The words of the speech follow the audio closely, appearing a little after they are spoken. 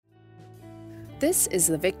This is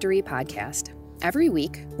the Victory Podcast. Every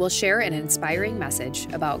week, we'll share an inspiring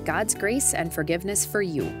message about God's grace and forgiveness for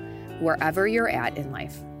you, wherever you're at in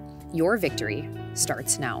life. Your victory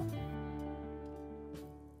starts now.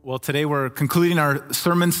 Well, today we're concluding our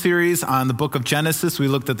sermon series on the book of Genesis. We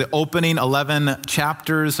looked at the opening 11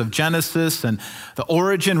 chapters of Genesis and the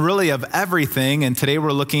origin really of everything. And today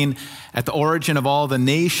we're looking at the origin of all the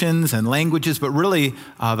nations and languages, but really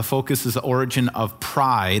the focus is the origin of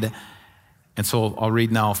pride. And so I'll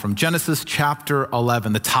read now from Genesis chapter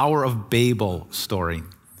 11, the Tower of Babel story.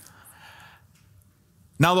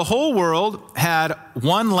 Now the whole world had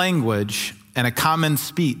one language and a common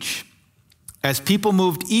speech. As people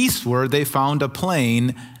moved eastward, they found a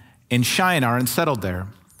plain in Shinar and settled there.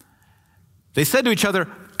 They said to each other,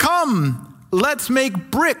 "Come, let's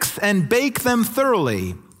make bricks and bake them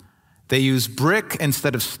thoroughly." They used brick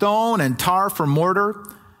instead of stone and tar for mortar.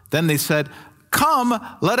 Then they said, "Come,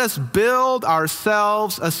 let us build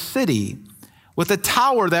ourselves a city with a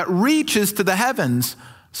tower that reaches to the heavens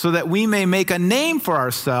so that we may make a name for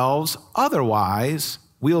ourselves. Otherwise,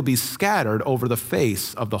 we'll be scattered over the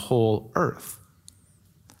face of the whole earth."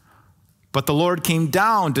 But the Lord came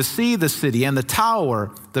down to see the city and the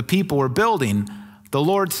tower the people were building. The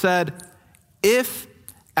Lord said, "If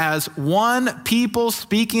as one people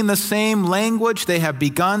speaking the same language they have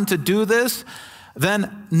begun to do this,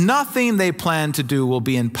 then nothing they plan to do will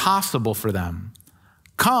be impossible for them.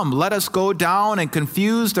 Come, let us go down and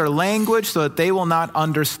confuse their language so that they will not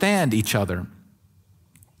understand each other."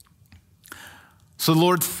 So the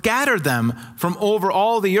Lord scattered them from over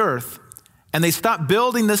all the earth, and they stopped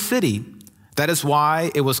building the city. That is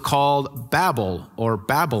why it was called Babel or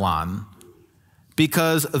Babylon,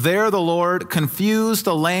 because there the Lord confused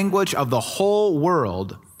the language of the whole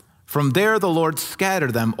world. From there the Lord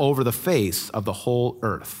scattered them over the face of the whole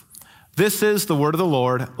earth. This is the word of the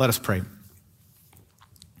Lord. Let us pray.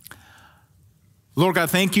 Lord God,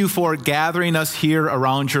 thank you for gathering us here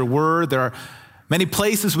around your word. There are many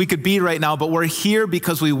places we could be right now, but we're here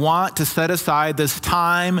because we want to set aside this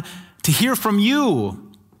time to hear from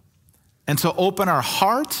you. And so open our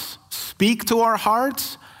hearts, speak to our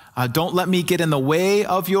hearts. Don't let me get in the way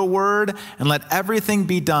of your word, and let everything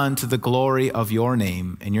be done to the glory of your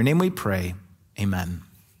name. In your name we pray, amen.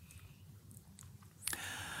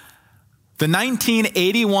 The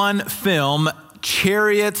 1981 film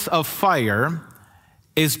Chariots of Fire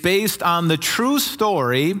is based on the true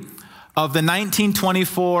story of the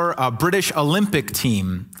 1924 British Olympic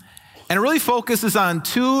team. And it really focuses on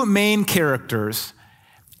two main characters,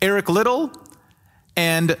 Eric Liddell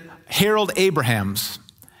and Harold Abrahams.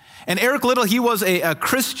 And Eric Liddell, he was a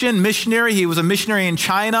Christian missionary. He was a missionary in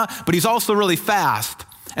China, but he's also really fast.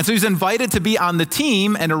 And so he's invited to be on the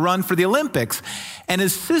team and to run for the Olympics. And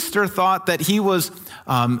his sister thought that he was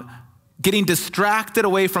getting distracted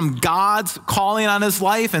away from God's calling on his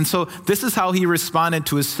life. And so this is how he responded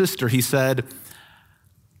to his sister. He said,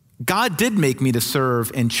 "God did make me to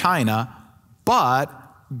serve in China, but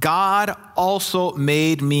God also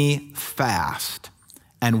made me fast.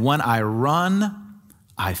 And when I run,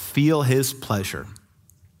 I feel his pleasure."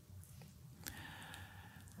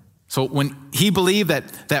 So when he believed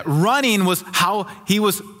that running was how he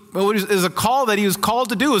was, is a call that he was called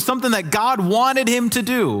to do, it was something that God wanted him to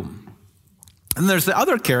do. And there's the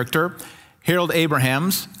other character, Harold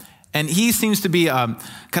Abrahams, and he seems to be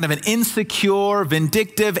kind of an insecure,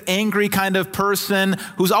 vindictive, angry kind of person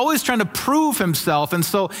who's always trying to prove himself. And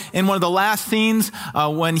so in one of the last scenes,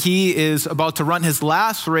 when he is about to run his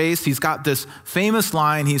last race, he's got this famous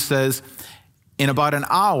line. He says, "In about an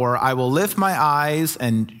hour, I will lift my eyes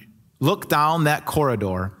and look down that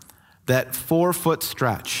corridor, that 4-foot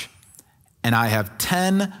stretch, and I have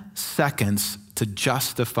 10 seconds to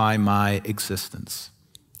justify my existence."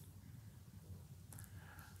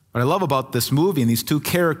 What I love about this movie and these two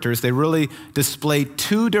characters, they really display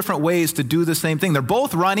two different ways to do the same thing. They're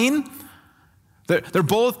both running. They're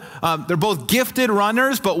both gifted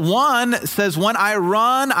runners, but one says, "When I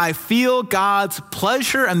run, I feel God's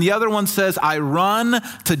pleasure," and the other one says, "I run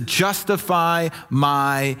to justify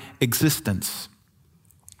my existence."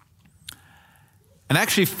 And I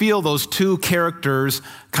actually feel those two characters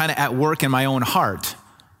kind of at work in my own heart.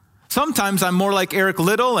 Sometimes I'm more like Eric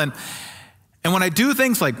Liddell, and when I do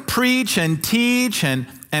things like preach and teach and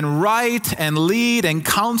write and lead and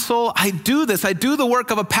counsel, I do the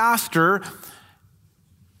work of a pastor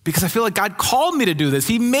because I feel like God called me to do this.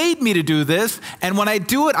 He made me to do this. And when I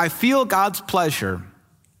do it, I feel God's pleasure.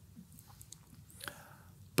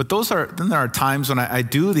 But then there are times when I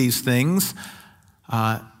do these things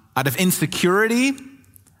out of insecurity.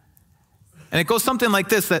 And it goes something like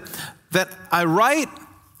this, that I write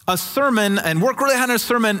a sermon and work really hard on a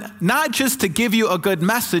sermon, not just to give you a good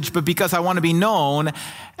message, but because I want to be known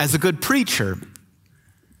as a good preacher.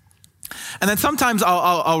 And then sometimes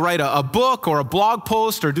I'll write a book or a blog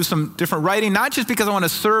post or do some different writing, not just because I want to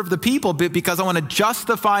serve the people, but because I want to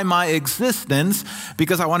justify my existence,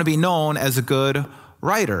 because I want to be known as a good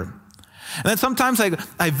writer. And then sometimes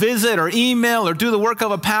I visit or email or do the work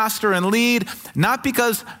of a pastor and lead, not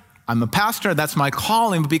because I'm a pastor, that's my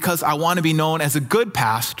calling, but because I want to be known as a good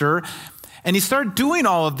pastor. And you start doing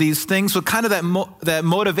all of these things with kind of that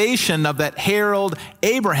motivation of that Harold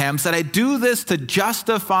Abrahams, that I do this to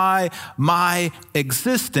justify my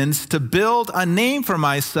existence, to build a name for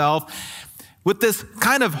myself, with this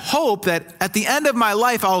kind of hope that at the end of my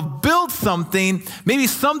life, I'll build something, maybe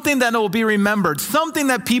something that will be remembered, something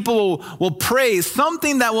that people will praise,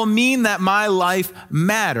 something that will mean that my life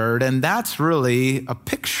mattered. And that's really a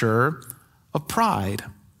picture of pride.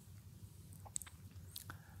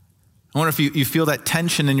 I wonder if you feel that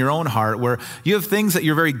tension in your own heart where you have things that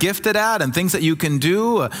you're very gifted at and things that you can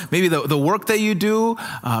do, maybe the work that you do,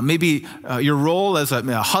 maybe your role as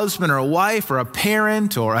a husband or a wife or a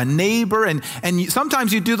parent or a neighbor. And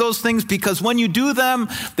sometimes you do those things because when you do them,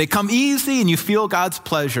 they come easy and you feel God's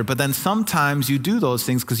pleasure. But then sometimes you do those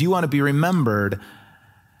things because you want to be remembered,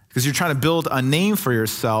 because you're trying to build a name for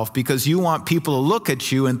yourself, because you want people to look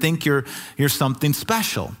at you and think you're something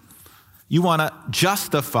special. You want to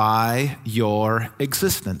justify your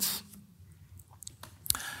existence.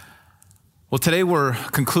 Well, today we're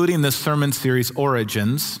concluding this sermon series,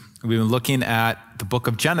 Origins. We've been looking at the book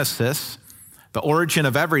of Genesis, the origin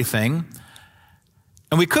of everything.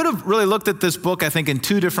 And we could have really looked at this book, I think, in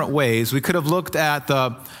two different ways. We could have looked at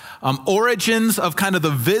the origins of kind of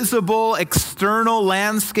the visible external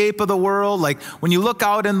landscape of the world. Like when you look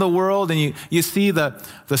out in the world and you see the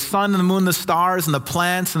sun and the moon, the stars and the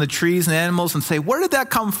plants and the trees and the animals and say, where did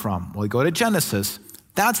that come from? Well, you go to Genesis.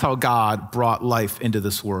 That's how God brought life into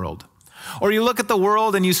this world. Or you look at the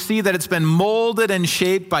world and you see that it's been molded and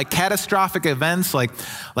shaped by catastrophic events like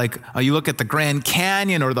you look at the Grand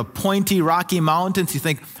Canyon or the pointy Rocky Mountains. You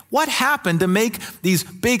think, what happened to make these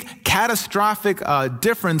big catastrophic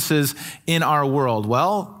differences in our world?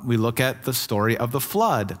 Well, we look at the story of the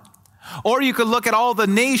flood. Or you could look at all the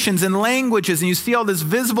nations and languages and you see all this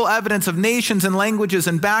visible evidence of nations and languages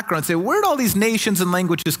and backgrounds. Say, where did all these nations and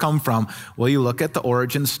languages come from? Well, you look at the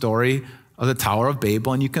origin story of the Tower of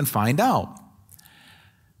Babel and you can find out.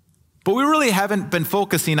 But we really haven't been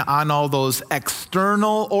focusing on all those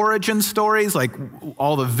external origin stories, like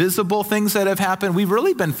all the visible things that have happened. We've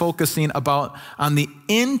really been focusing on the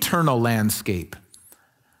internal landscape.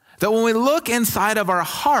 That when we look inside of our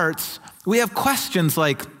hearts, we have questions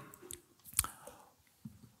like,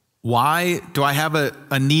 why do I have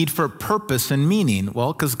a need for purpose and meaning?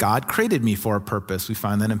 Well, because God created me for a purpose. We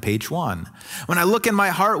find that in page 1. When I look in my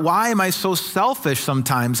heart, why am I so selfish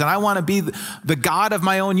sometimes? And I want to be the God of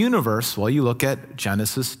my own universe. Well, you look at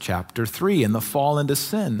Genesis chapter 3 and the fall into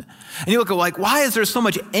sin. And you look at why is there so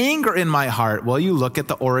much anger in my heart? Well, you look at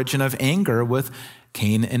the origin of anger with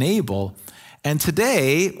Cain and Abel. And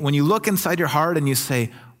today, when you look inside your heart and you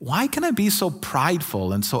say, why can I be so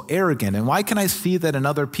prideful and so arrogant? And why can I see that in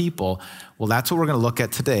other people? Well, that's what we're going to look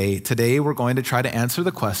at today. Today, we're going to try to answer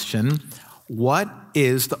the question, what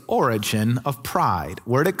is the origin of pride?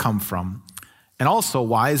 Where did it come from? And also,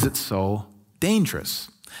 why is it so dangerous?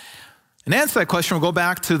 And to answer that question, we'll go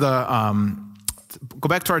back to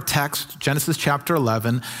our text, Genesis chapter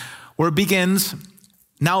 11, where it begins,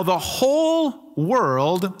 now the whole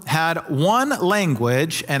world had one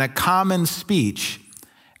language and a common speech.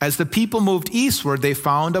 As the people moved eastward, they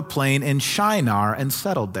found a plain in Shinar and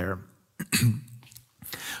settled there.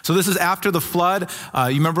 So this is after the flood.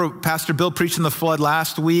 You remember Pastor Bill preaching the flood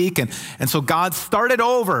last week. And so God started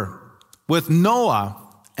over with Noah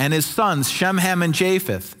and his sons, Shem, Ham, and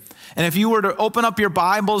Japheth. And if you were to open up your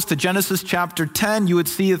Bibles to Genesis chapter 10, you would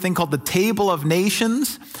see a thing called the Table of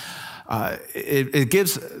Nations. It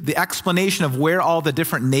gives the explanation of where all the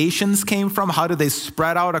different nations came from. How did they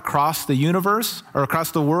spread out across the universe or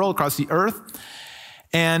across the world, across the earth?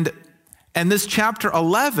 And this chapter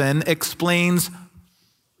 11 explains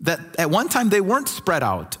that at one time they weren't spread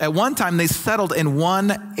out. At one time they settled in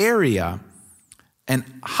one area. And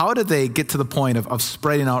how did they get to the point of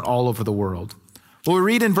spreading out all over the world? Well, we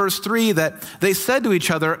read in verse 3 that they said to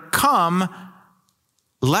each other, come,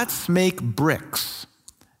 let's make bricks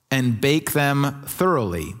and bake them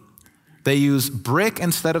thoroughly. They use brick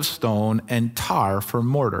instead of stone and tar for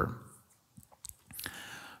mortar.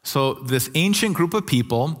 So this ancient group of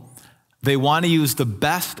people, they want to use the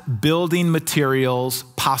best building materials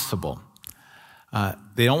possible.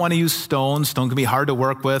 They don't want to use stone. Stone can be hard to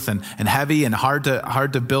work with and heavy and hard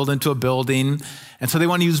to build into a building. And so they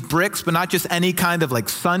want to use bricks, but not just any kind of like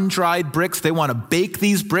sun-dried bricks. They want to bake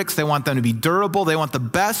these bricks. They want them to be durable. They want the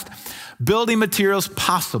best building materials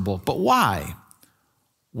possible. But why?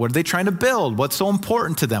 What are they trying to build? What's so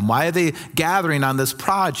important to them? Why are they gathering on this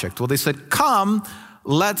project? Well, they said, come,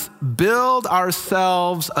 let's build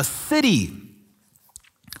ourselves a city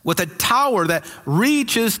with a tower that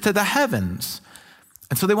reaches to the heavens.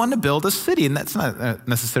 And so they wanted to build a city, and that's not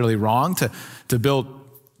necessarily wrong to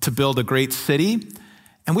build a great city.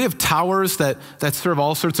 And we have towers that serve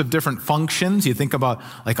all sorts of different functions. You think about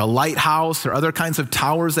like a lighthouse or other kinds of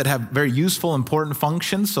towers that have very useful, important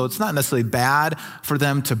functions. So it's not necessarily bad for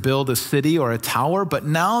them to build a city or a tower. But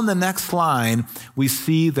now in the next line, we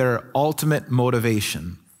see their ultimate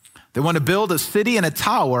motivation. They want to build a city and a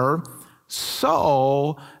tower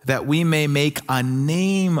so that we may make a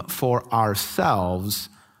name for ourselves.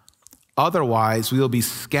 Otherwise, we will be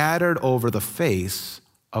scattered over the face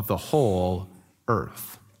of the whole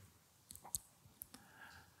earth.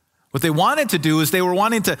 What they wanted to do is they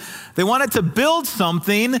wanted to build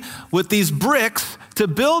something with these bricks, to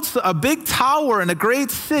build a big tower in a great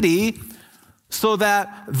city so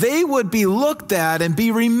that they would be looked at and be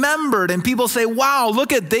remembered, and people say, wow,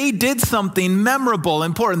 look at, they did something memorable,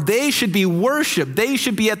 important. They should be worshiped. They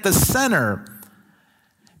should be at the center.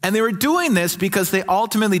 And they were doing this because they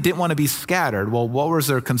ultimately didn't want to be scattered. Well, what was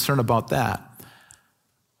their concern about that?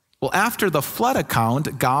 Well, after the flood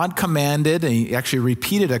account, God commanded, and he actually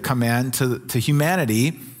repeated a command to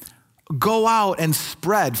humanity, go out and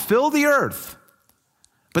spread, fill the earth.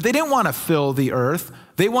 But they didn't want to fill the earth.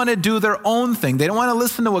 They wanted to do their own thing. They didn't want to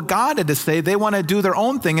listen to what God had to say. They wanted to do their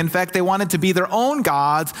own thing. In fact, they wanted to be their own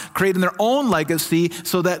gods, creating their own legacy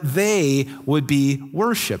so that they would be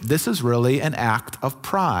worshiped. This is really an act of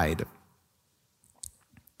pride.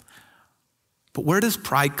 But where does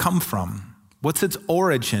pride come from? What's its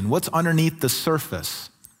origin? What's underneath the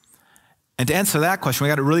surface? And to answer that question, we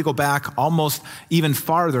got to really go back almost even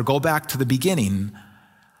farther, go back to the beginning.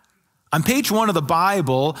 On page 1 of the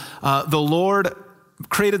Bible, the Lord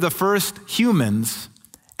created the first humans.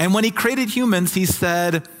 And when he created humans, he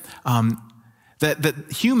said that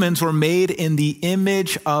humans were made in the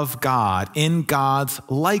image of God, in God's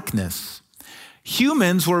likeness.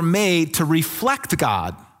 Humans were made to reflect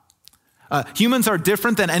God. Humans are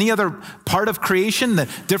different than any other part of creation,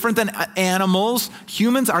 different than animals.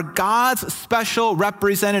 Humans are God's special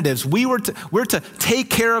representatives. We're to take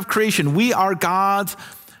care of creation. We are God's.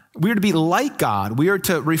 We are to be like God. We are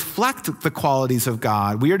to reflect the qualities of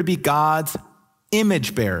God. We are to be God's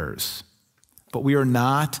image bearers. But we are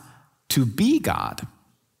not to be God.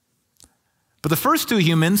 But the first two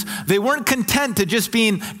humans, they weren't content to just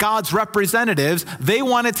being God's representatives. They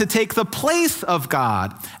wanted to take the place of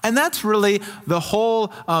God. And that's really the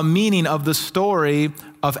whole meaning of the story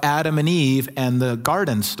of Adam and Eve and the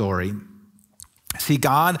garden story. See,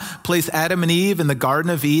 God placed Adam and Eve in the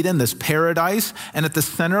Garden of Eden, this paradise, and at the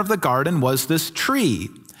center of the garden was this tree.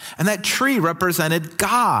 And that tree represented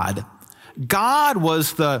God. God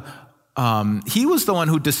was he was the one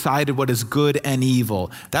who decided what is good and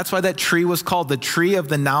evil. That's why that tree was called the tree of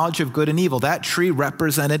the knowledge of good and evil. That tree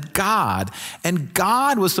represented God. And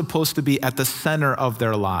God was supposed to be at the center of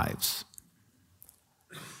their lives.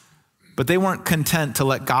 But they weren't content to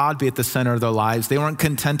let God be at the center of their lives. They weren't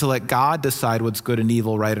content to let God decide what's good and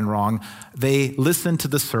evil, right and wrong. They listened to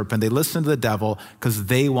the serpent. They listened to the devil because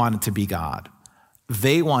they wanted to be God.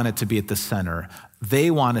 They wanted to be at the center.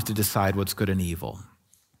 They wanted to decide what's good and evil.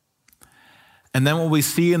 And then what we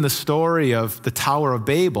see in the story of the Tower of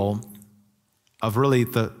Babel, of really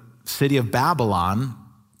the city of Babylon,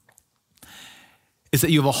 is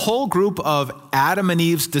that you have a whole group of Adam and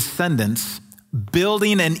Eve's descendants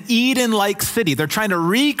building an Eden-like city. They're trying to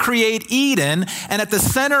recreate Eden, and at the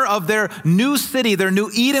center of their new city, their new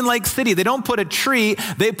Eden-like city, they don't put a tree,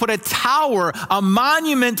 they put a tower, a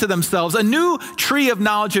monument to themselves, a new tree of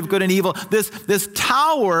knowledge of good and evil, this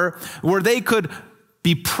tower where they could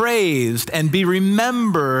be praised and be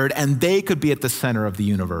remembered, and they could be at the center of the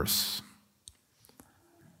universe.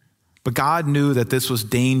 But God knew that this was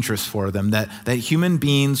dangerous for them, that human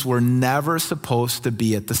beings were never supposed to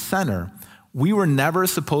be at the center. We were never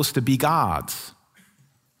supposed to be gods.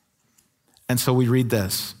 And so we read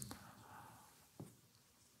this.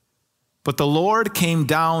 But the Lord came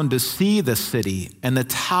down to see the city and the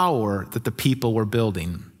tower that the people were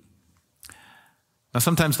building. Now,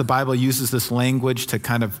 sometimes the Bible uses this language to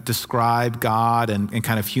kind of describe God and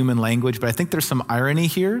kind of human language, but I think there's some irony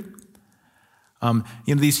here.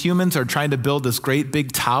 These humans are trying to build this great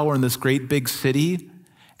big tower in this great big city,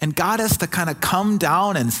 And God has to kind of come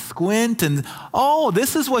down and squint and, oh,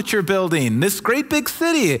 this is what you're building, this great big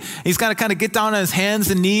city. He's got to kind of get down on his hands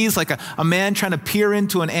and knees like a man trying to peer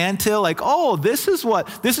into an anthill, like, oh, this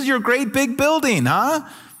is your great big building, huh?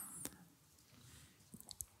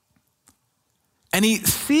 And he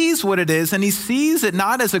sees what it is, and he sees it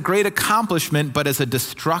not as a great accomplishment, but as a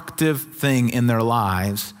destructive thing in their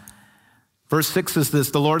lives. Verse 6 is this: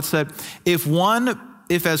 the Lord said, if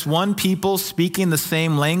as one people speaking the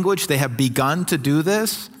same language they have begun to do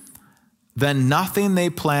this, then nothing they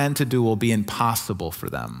plan to do will be impossible for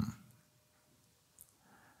them.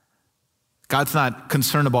 God's not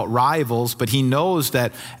concerned about rivals, but he knows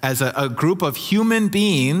that as a group of human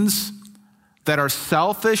beings that are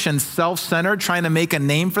selfish and self-centered, trying to make a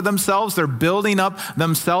name for themselves, they're building up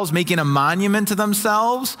themselves, making a monument to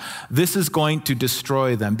themselves, this is going to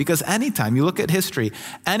destroy them. Because anytime, you look at history,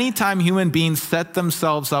 anytime human beings set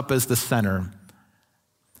themselves up as the center,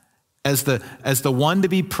 as the one to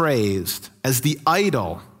be praised, as the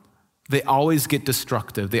idol, they always get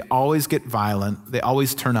destructive, they always get violent, they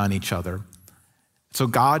always turn on each other. So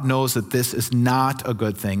God knows that this is not a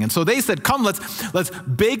good thing. And so they said, come, let's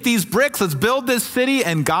bake these bricks, let's build this city.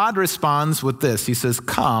 And God responds with this. He says,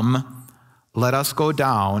 come, let us go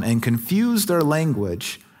down and confuse their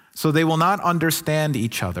language so they will not understand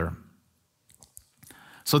each other.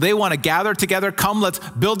 So they want to gather together, come, let's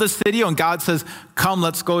build this city. And God says, come,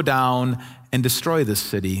 let's go down and destroy this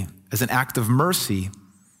city as an act of mercy.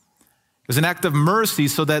 It was an act of mercy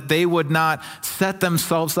so that they would not set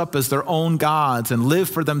themselves up as their own gods and live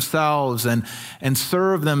for themselves and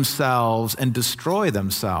serve themselves and destroy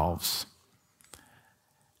themselves.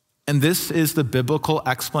 And this is the biblical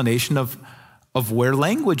explanation of where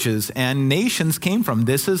languages and nations came from.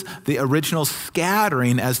 This is the original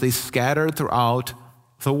scattering as they scattered throughout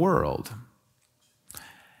the world.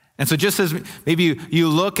 And so just as maybe you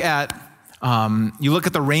look at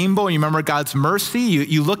the rainbow and you remember God's mercy,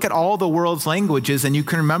 you look at all the world's languages and you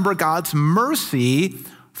can remember God's mercy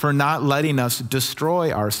for not letting us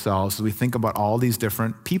destroy ourselves as we think about all these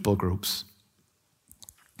different people groups.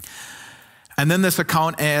 And then this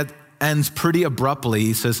account ends pretty abruptly.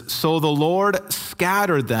 He says, so the Lord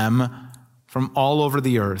scattered them from all over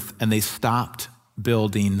the earth and they stopped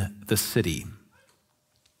building the city.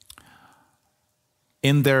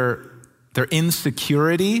 In their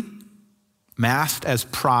insecurity, masked as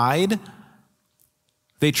pride,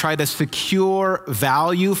 they try to secure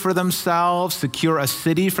value for themselves, secure a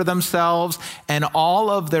city for themselves, and all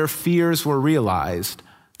of their fears were realized.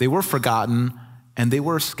 They were forgotten, and they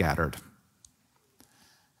were scattered.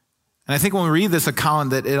 And I think when we read this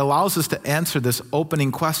account, that it allows us to answer this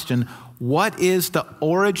opening question: what is the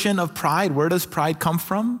origin of pride? Where does pride come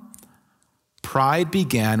from? Pride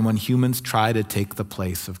began when humans tried to take the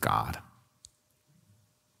place of God.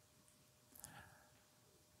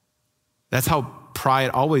 That's how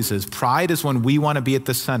pride always is. Pride is when we want to be at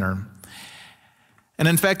the center. And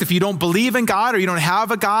in fact, if you don't believe in God or you don't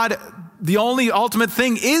have a God, the only ultimate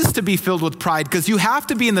thing is to be filled with pride, because you have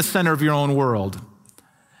to be in the center of your own world.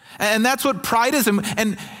 And that's what pride is.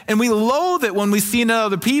 And we loathe it when we see it in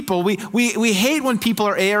other people. We hate when people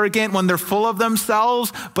are arrogant, when they're full of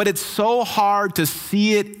themselves, but it's so hard to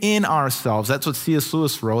see it in ourselves. That's what C.S.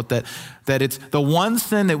 Lewis wrote, that it's the one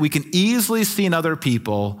sin that we can easily see in other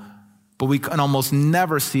people, but we can almost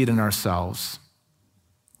never see it in ourselves.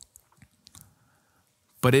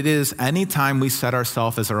 But it is any time we set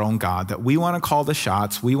ourselves as our own God, that we want to call the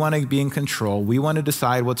shots, we want to be in control, we want to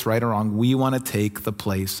decide what's right or wrong, we want to take the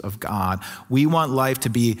place of God. We want life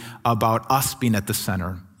to be about us being at the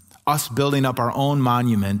center, us building up our own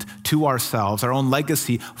monument to ourselves, our own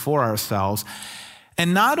legacy for ourselves.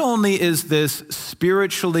 And not only is this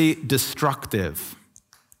spiritually destructive,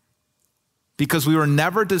 because we were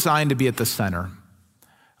never designed to be at the center,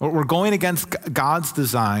 we're going against God's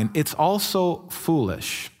design, it's also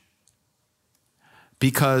foolish,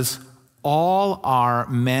 because all our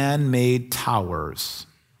man-made towers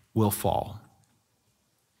will fall.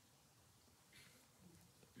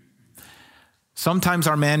 Sometimes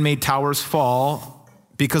our man-made towers fall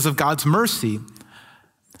because of God's mercy.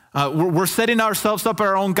 We're setting ourselves up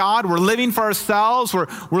our own God. We're living for ourselves. We're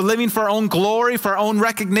living for our own glory, for our own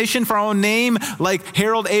recognition, for our own name. Like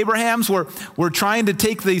Harold Abrahams, we're trying to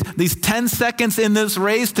take these 10 seconds in this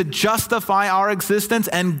race to justify our existence.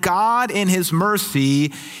 And God, in his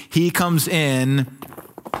mercy, he comes in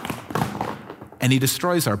and he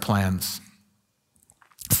destroys our plans.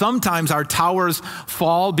 Sometimes our towers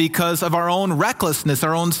fall because of our own recklessness,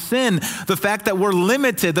 our own sin, the fact that we're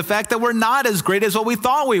limited, the fact that we're not as great as what we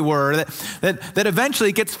thought we were, that eventually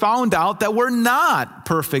it gets found out that we're not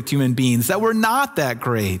perfect human beings, that we're not that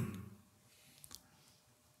great.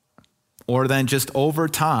 Or then just over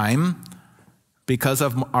time, because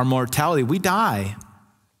of our mortality, we die.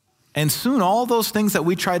 And soon all those things that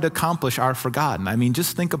we tried to accomplish are forgotten. I mean,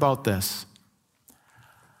 just think about this.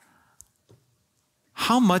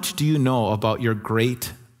 How much do you know about your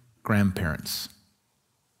great-grandparents?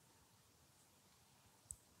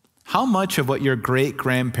 How much of what your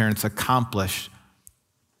great-grandparents accomplished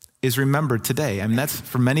is remembered today? I mean, that's,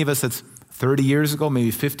 for many of us, it's 30 years ago, maybe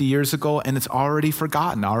 50 years ago, and it's already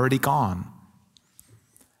forgotten, already gone.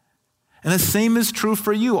 And the same is true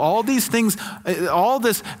for you. All these things, all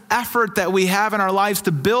this effort that we have in our lives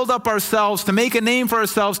to build up ourselves, to make a name for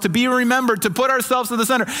ourselves, to be remembered, to put ourselves at the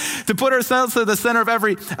center, of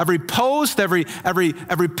every post, every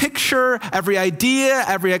picture, every idea,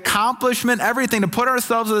 every accomplishment, everything, to put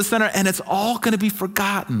ourselves at the center, and it's all going to be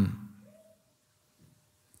forgotten.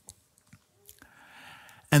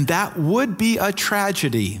 And that would be a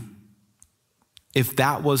tragedy if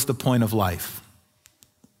that was the point of life.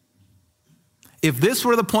 If this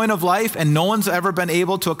were the point of life and no one's ever been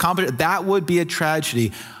able to accomplish it, that would be a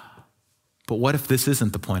tragedy. But what if this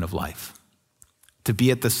isn't the point of life? To be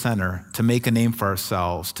at the center, to make a name for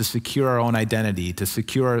ourselves, to secure our own identity, to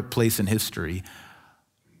secure our place in history.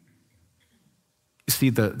 You see,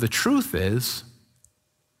 the truth is,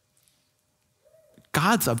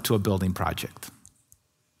 God's up to a building project.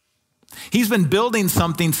 He's been building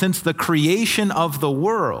something since the creation of the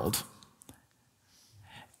world.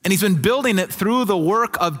 And he's been building it through the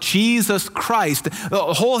work of Jesus Christ.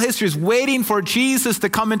 The whole history is waiting for Jesus to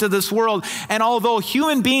come into this world. And although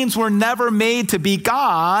human beings were never made to be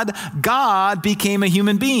God, God became a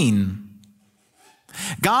human being.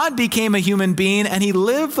 God became a human being, and he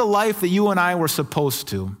lived the life that you and I were supposed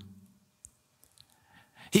to.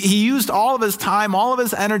 He used all of his time, all of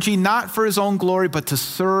his energy, not for his own glory, but to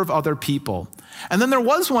serve other people. And then there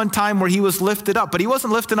was one time where he was lifted up, but he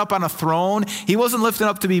wasn't lifted up on a throne. He wasn't lifted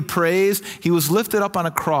up to be praised. He was lifted up on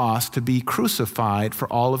a cross to be crucified for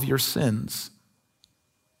all of your sins.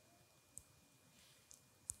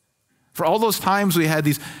 For all those times we had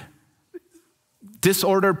these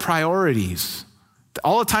disordered priorities,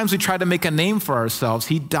 all the times we tried to make a name for ourselves,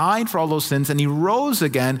 he died for all those sins and he rose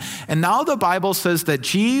again. And now the Bible says that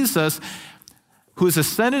Jesus, who is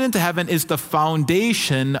ascended into heaven, is the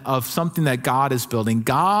foundation of something that God is building.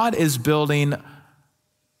 God is building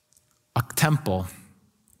a temple,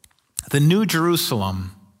 the New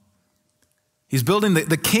Jerusalem. He's building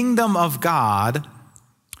the kingdom of God.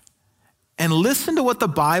 And listen to what the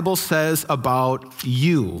Bible says about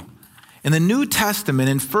you. In the New Testament,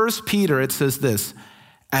 in 1 Peter, it says this: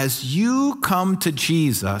 as you come to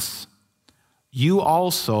Jesus, you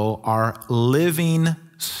also are living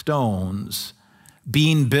stones,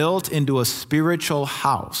 being built into a spiritual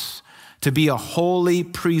house, to be a holy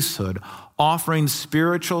priesthood, offering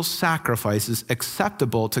spiritual sacrifices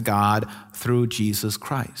acceptable to God through Jesus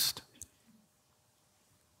Christ.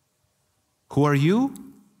 Who are you?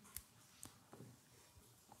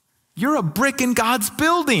 You're a brick in God's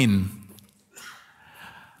building.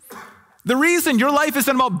 The reason your life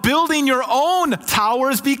isn't about building your own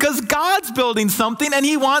towers because God's building something and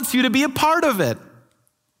he wants you to be a part of it.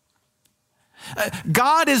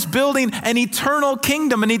 God is building an eternal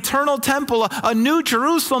kingdom, an eternal temple, a new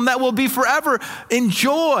Jerusalem that will be forever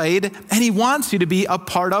enjoyed, and he wants you to be a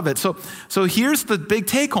part of it. So here's the big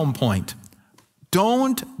take-home point.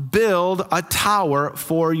 Don't build a tower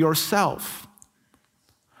for yourself.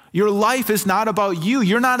 Your life is not about you.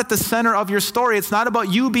 You're not at the center of your story. It's not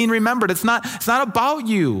about you being remembered. It's not about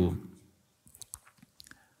you.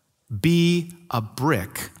 Be a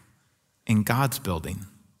brick in God's building.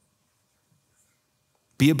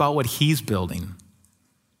 Be about what he's building.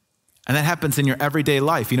 And that happens in your everyday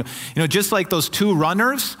life. You know, just like those two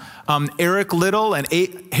runners, Eric Liddell and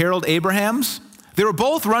Harold Abrahams, they were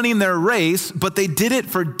both running their race, but they did it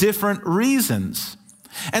for different reasons.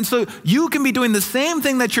 And so you can be doing the same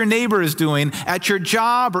thing that your neighbor is doing at your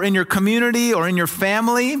job or in your community or in your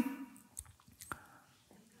family,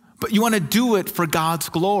 but you want to do it for God's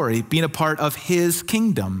glory, being a part of his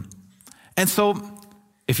kingdom. And so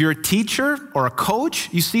if you're a teacher or a coach,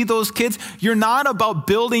 you see those kids, you're not about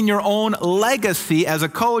building your own legacy as a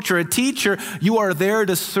coach or a teacher. You are there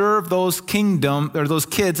to serve those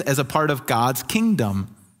kids as a part of God's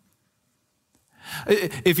kingdom.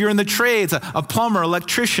 If you're in the trades, a plumber,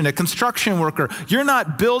 electrician, a construction worker, you're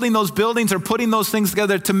not building those buildings or putting those things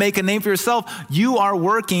together to make a name for yourself. You are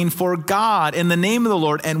working for God in the name of the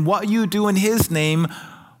Lord, and what you do in his name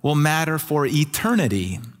will matter for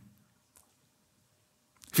eternity.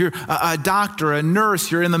 If you're a doctor, a nurse,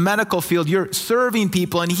 you're in the medical field, you're serving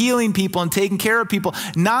people and healing people and taking care of people,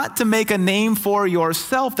 not to make a name for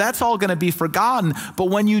yourself. That's all going to be forgotten. But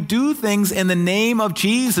when you do things in the name of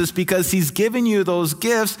Jesus because he's given you those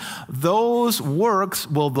gifts, those works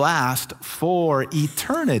will last for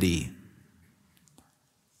eternity.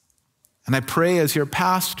 And I pray as your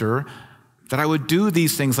pastor that I would do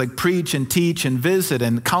these things like preach and teach and visit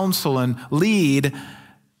and counsel and lead,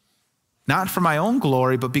 not for my own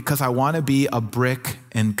glory, but because I want to be a brick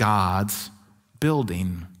in God's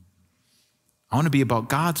building. I want to be about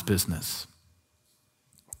God's business.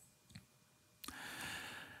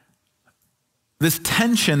 This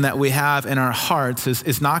tension that we have in our hearts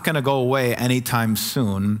is not going to go away anytime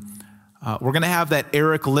soon. We're going to have that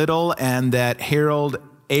Eric Liddell and that Harold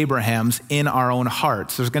Abrahams in our own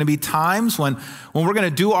hearts. There's going to be times when we're going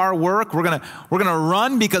to do our work, we're going to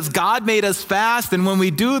run because God made us fast, and when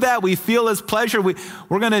we do that, we feel his pleasure. We're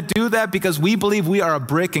going to do that because we believe we are a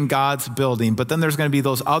brick in God's building. But then there's going to be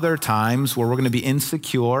those other times where we're going to be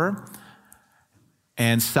insecure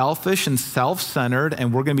and selfish and self-centered,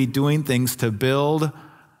 and we're going to be doing things to build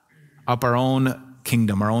up our own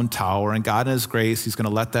kingdom, our own tower, and God in his grace, he's going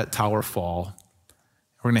to let that tower fall.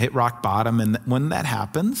 We're going to hit rock bottom, and when that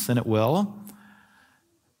happens, and it will,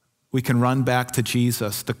 we can run back to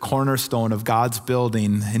Jesus, the cornerstone of God's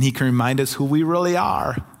building, and he can remind us who we really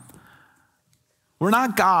are. We're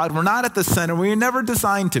not God. We're not at the center. We were never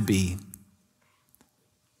designed to be.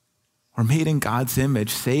 We're made in God's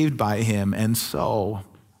image, saved by him, and so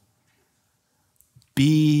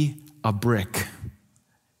be a brick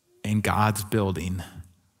in God's building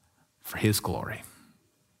for his glory.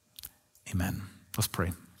 Amen. Let's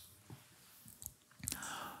pray.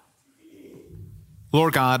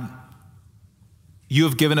 Lord God, you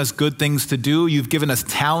have given us good things to do. You've given us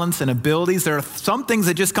talents and abilities. There are some things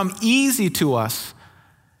that just come easy to us,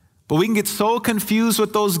 but we can get so confused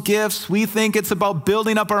with those gifts. We think it's about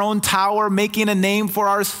building up our own tower, making a name for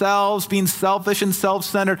ourselves, being selfish and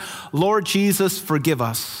self-centered. Lord Jesus, forgive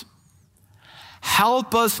us.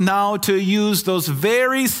 Help us now to use those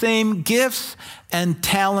very same gifts and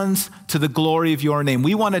talents to the glory of your name.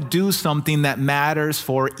 We want to do something that matters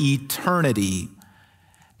for eternity.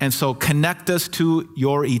 And so connect us to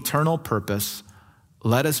your eternal purpose.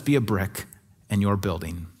 Let us be a brick in your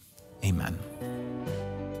building. Amen.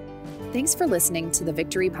 Thanks for listening to the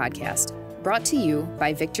Victory Podcast, brought to you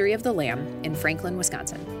by Victory of the Lamb in Franklin,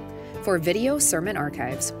 Wisconsin. For video sermon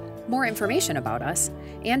archives, more information about us,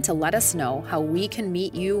 and to let us know how we can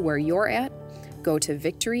meet you where you're at, go to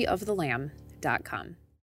victoryofthelamb.com.